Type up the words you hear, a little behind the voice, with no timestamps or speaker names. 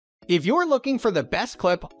If you're looking for the best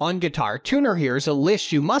clip-on guitar tuner, here's a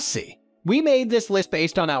list you must see. We made this list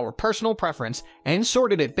based on our personal preference and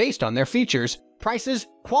sorted it based on their features, prices,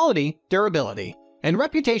 quality, durability, and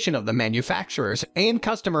reputation of the manufacturers and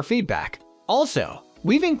customer feedback. Also,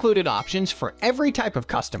 we've included options for every type of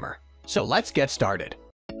customer. So let's get started.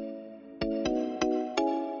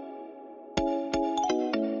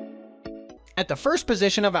 At the first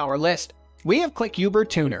position of our list, we have KLIQ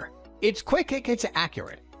UberTuner. It's quick, it's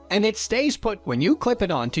accurate, and it stays put when you clip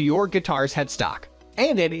it onto your guitar's headstock.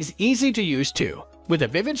 And it is easy to use too, with a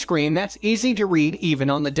vivid screen that's easy to read even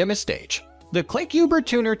on the dimmest stage. The KLIQ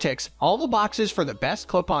UberTuner ticks all the boxes for the best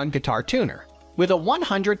clip-on guitar tuner. With a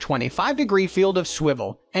 125-degree field of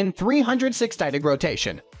swivel and 360-degree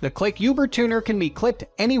rotation, the KLIQ UberTuner can be clipped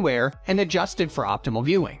anywhere and adjusted for optimal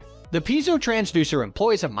viewing. The piezo transducer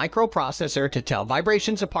employs a microprocessor to tell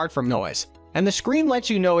vibrations apart from noise, and the screen lets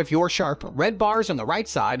you know if your sharp red bars on the right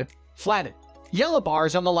side, flat yellow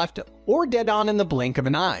bars on the left, or dead on in the blink of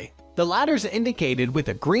an eye. The latter's indicated with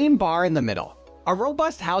a green bar in the middle. A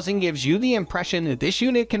robust housing gives you the impression that this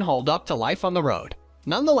unit can hold up to life on the road.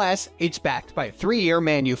 Nonetheless, it's backed by a 3-year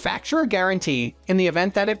manufacturer guarantee in the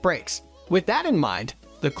event that it breaks. With that in mind,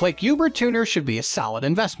 the KLIQ UberTuner should be a solid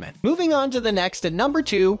investment. Moving on to the next at number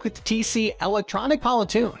 2 with TC Electronic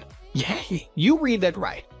Polytune. Yeah, you read that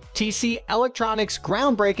right. TC Electronic's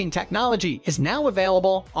groundbreaking technology is now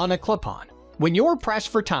available on a clip-on. When you're pressed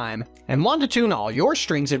for time and want to tune all your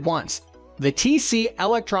strings at once, the TC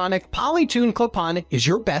Electronic Polytune clip-on is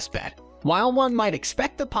your best bet. While one might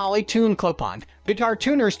expect the Polytune clip-on guitar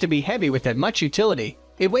tuners to be heavy with that much utility,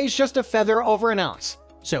 it weighs just a feather over an ounce,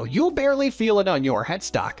 so you'll barely feel it on your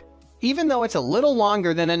headstock, even though it's a little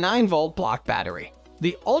longer than a 9-volt block battery.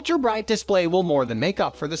 The ultra-bright display will more than make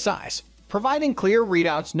up for the size, providing clear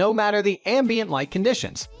readouts no matter the ambient light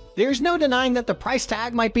conditions. There's no denying that the price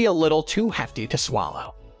tag might be a little too hefty to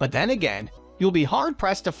swallow. But then again, you'll be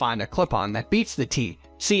hard-pressed to find a clip-on that beats the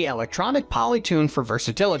TC Electronic Polytune for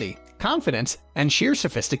versatility, confidence, and sheer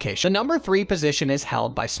sophistication. The number 3 position is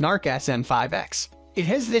held by Snark SN5X. It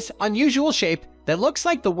has this unusual shape that looks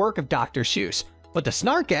like the work of Dr. Seuss, but the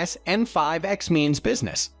Snark SN5X means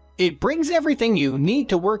business. It brings everything you need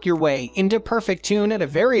to work your way into perfect tune at a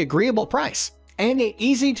very agreeable price. And it's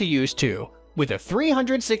easy to use too, with a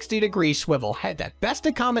 360-degree swivel head that best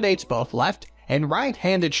accommodates both left and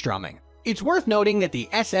right-handed strumming. It's worth noting that the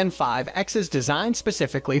SN5X is designed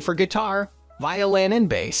specifically for guitar, violin, and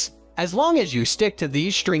bass. As long as you stick to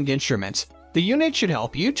these stringed instruments, the unit should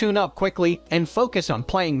help you tune up quickly and focus on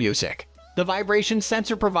playing music. The vibration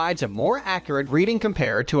sensor provides a more accurate reading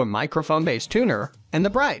compared to a microphone-based tuner, and the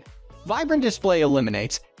bright, vibrant display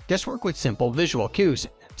eliminates guesswork with simple visual cues.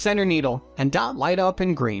 Center needle and dot light up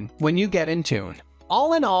in green when you get in tune.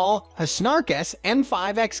 All in all, a Snark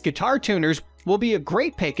SN5X guitar tuners will be a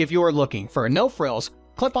great pick if you are looking for a no-frills,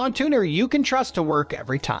 clip-on tuner you can trust to work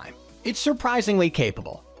every time. It's surprisingly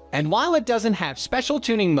capable, and while it doesn't have special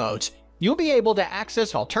tuning modes, you'll be able to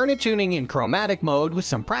access alternate tuning in chromatic mode with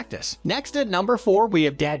some practice. Next at number 4, we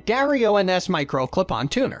have D'Addario NS Micro Clip-On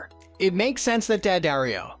Tuner. It makes sense that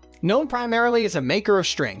D'Addario, known primarily as a maker of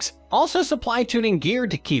strings, also supply tuning gear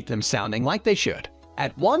to keep them sounding like they should.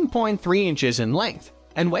 At 1.3 inches in length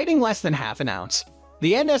and weighing less than half an ounce,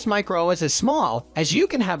 the NS Micro is as small as you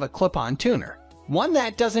can have a clip-on tuner. One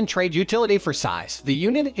that doesn't trade utility for size, the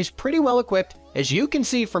unit is pretty well equipped as you can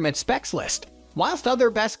see from its specs list. Whilst other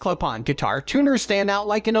best clip-on guitar tuners stand out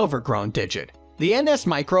like an overgrown digit, the NS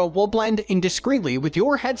Micro will blend in discreetly with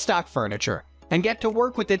your headstock furniture and get to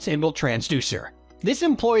work with its inbuilt transducer. This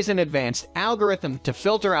employs an advanced algorithm to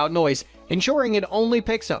filter out noise, ensuring it only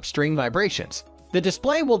picks up string vibrations. The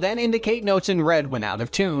display will then indicate notes in red when out of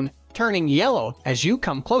tune, turning yellow as you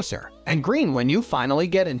come closer, and green when you finally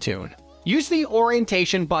get in tune. Use the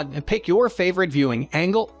orientation button to pick your favorite viewing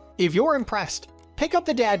angle. If you're impressed, pick up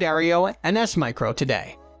the D'Addario NS Micro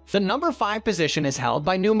today. The number 5 position is held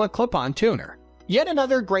by NEUMA Clip-On Tuner. Yet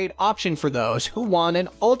another great option for those who want an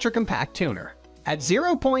ultra-compact tuner. At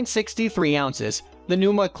 0.63 ounces, the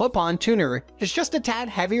NEUMA Clip-On Tuner is just a tad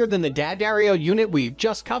heavier than the D'Addario unit we've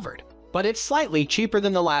just covered, but it's slightly cheaper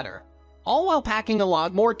than the latter, all while packing a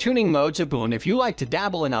lot more tuning modes, a boon if you like to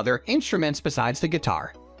dabble in other instruments besides the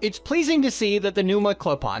guitar. It's pleasing to see that the NEUMA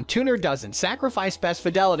Clip-On Tuner doesn't sacrifice best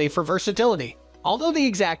fidelity for versatility. Although the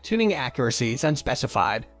exact tuning accuracy is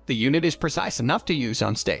unspecified, the unit is precise enough to use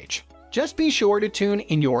on stage. Just be sure to tune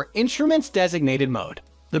in your instrument's designated mode.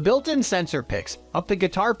 The built-in sensor picks up the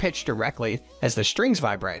guitar pitch directly as the strings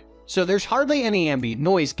vibrate, so there's hardly any ambient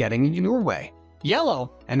noise getting in your way.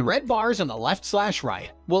 Yellow and red bars on the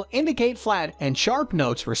left/right will indicate flat and sharp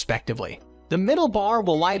notes respectively. The middle bar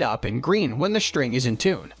will light up in green when the string is in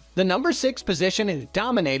tune. The number 6 position is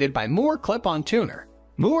dominated by MOOER clip-on tuner.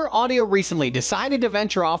 MOOER Audio recently decided to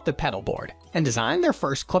venture off the pedal board and designed their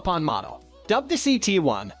first clip-on model. Dubbed the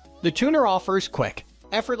CT1, the tuner offers quick,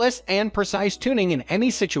 effortless, and precise tuning in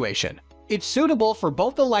any situation. It's suitable for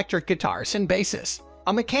both electric guitars and basses.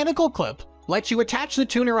 A mechanical clip lets you attach the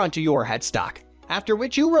tuner onto your headstock, after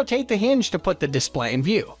which you rotate the hinge to put the display in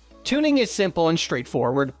view. Tuning is simple and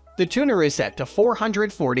straightforward. The tuner is set to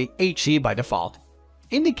 440 Hz by default,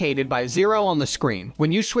 indicated by 0 on the screen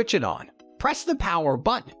when you switch it on. Press the power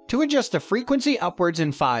button to adjust the frequency upwards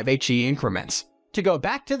in 5 Hz increments. To go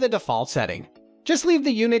back to the default setting, just leave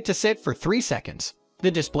the unit to sit for 3 seconds.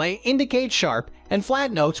 The display indicates sharp and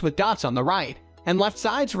flat notes with dots on the right and left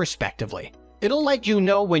sides respectively. It'll let you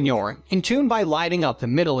know when you're in tune by lighting up the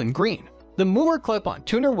middle in green. The MOOER clip-on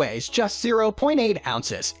tuner weighs just 0.8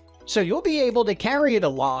 ounces, so you'll be able to carry it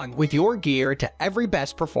along with your gear to every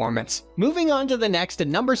best performance. Moving on to the next at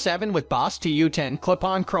number 7 with Boss TU10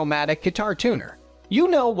 clip-on chromatic guitar tuner. You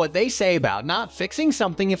know what they say about not fixing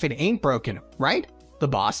something if it ain't broken, right? The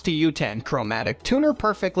Boss TU10 chromatic tuner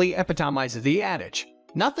perfectly epitomizes the adage.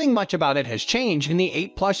 Nothing much about it has changed in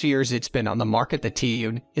the 8+ years it's been on the market. The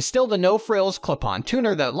TU is still the no-frills clip-on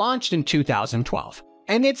tuner that launched in 2012,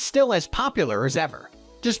 and it's still as popular as ever.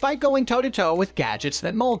 Despite going toe-to-toe with gadgets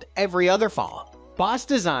that mold every other fall, Boss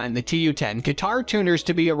designed the TU10 guitar tuners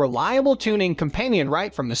to be a reliable tuning companion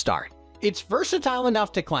right from the start. It's versatile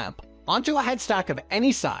enough to clamp onto a headstock of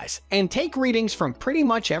any size and take readings from pretty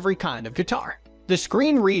much every kind of guitar. The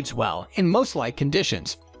screen reads well in most light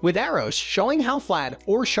conditions, with arrows showing how flat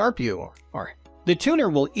or sharp you are. The tuner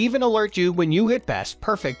will even alert you when you hit best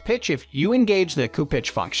perfect pitch if you engage the Q pitch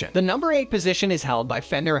function. The number 8 position is held by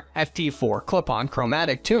Fender FT4 clip-on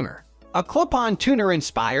chromatic tuner, a clip-on tuner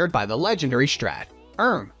inspired by the legendary Strat.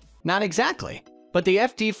 Not exactly, but the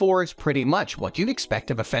FT4 is pretty much what you'd expect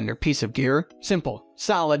of a Fender piece of gear: simple,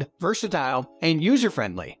 solid, versatile, and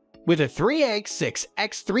user-friendly. With a 3x6x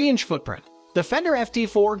 3-inch footprint, the Fender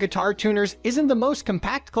FT4 guitar tuners isn't the most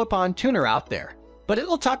compact clip-on tuner out there, but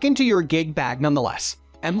it'll tuck into your gig bag nonetheless.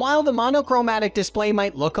 And while the monochromatic display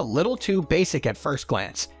might look a little too basic at first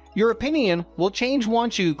glance, your opinion will change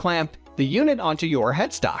once you clamp the unit onto your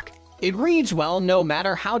headstock. It reads well no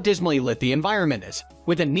matter how dismally lit the environment is,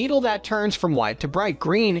 with a needle that turns from white to bright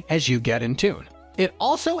green as you get in tune. It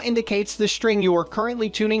also indicates the string you are currently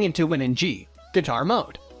tuning into when in G guitar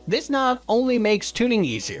mode. This not only makes tuning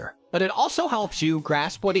easier, but it also helps you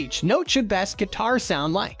grasp what each note should best guitar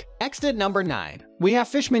sound like. Next at number 9, we have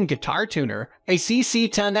Fishman Guitar Tuner, a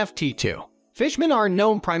CC10FT2. Fishman are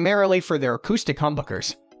known primarily for their acoustic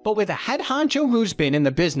humbuckers, but with a head honcho who's been in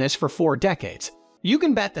the business for 4 decades, you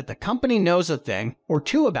can bet that the company knows a thing or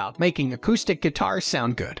two about making acoustic guitars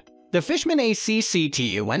sound good. The Fishman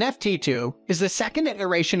ACCTU-NFT2 is the second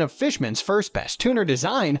iteration of Fishman's first best tuner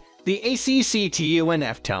design, the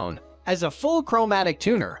ACCTU-NF-Tone. As a full chromatic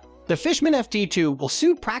tuner, the Fishman FT2 will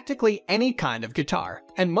suit practically any kind of guitar,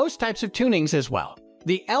 and most types of tunings as well.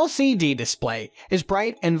 The LCD display is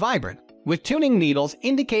bright and vibrant, with tuning needles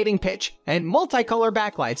indicating pitch and multicolor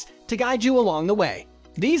backlights to guide you along the way.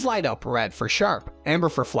 These light up red for sharp, amber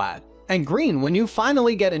for flat, and green when you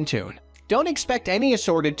finally get in tune. Don't expect any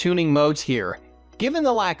assorted tuning modes here, given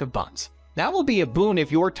the lack of buttons. That will be a boon if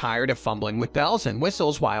you're tired of fumbling with bells and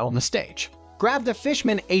whistles while on the stage. Grab the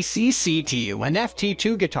Fishman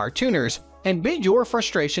ACCTU-NF-T2 guitar tuners and bid your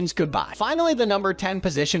frustrations goodbye. Finally, the number 10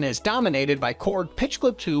 position is dominated by Korg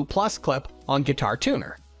Pitchclip 2 Plus clip-on guitar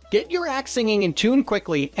tuner. Get your act singing in tune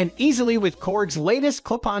quickly and easily with Korg's latest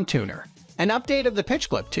clip-on tuner. An update of the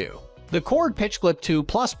Pitchclip 2. The Korg Pitchclip 2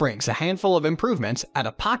 Plus brings a handful of improvements at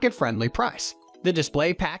a pocket-friendly price. The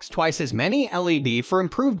display packs twice as many LED for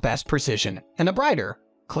improved best precision and a brighter,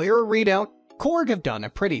 clearer readout. Korg have done a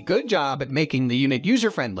pretty good job at making the unit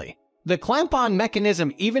user-friendly. The clamp-on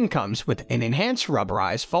mechanism even comes with an enhanced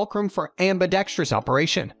rubberized fulcrum for ambidextrous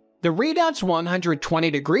operation. The readout's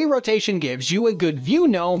 120-degree rotation gives you a good view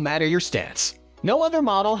no matter your stance. No other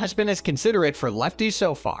model has been as considerate for lefties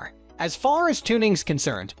so far. As far as tuning's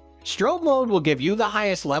concerned, strobe mode will give you the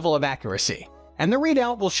highest level of accuracy, and the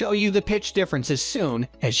readout will show you the pitch difference as soon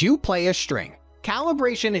as you play a string.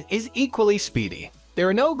 Calibration is equally speedy. There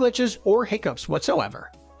are no glitches or hiccups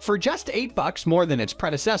whatsoever. For just $8 more than its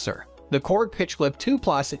predecessor, the Korg Pitchclip 2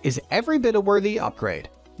 Plus is every bit a worthy upgrade.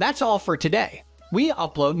 That's all for today. We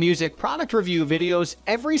upload music product review videos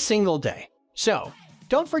every single day, so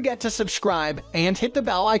don't forget to subscribe and hit the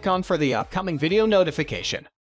bell icon for the upcoming video notification.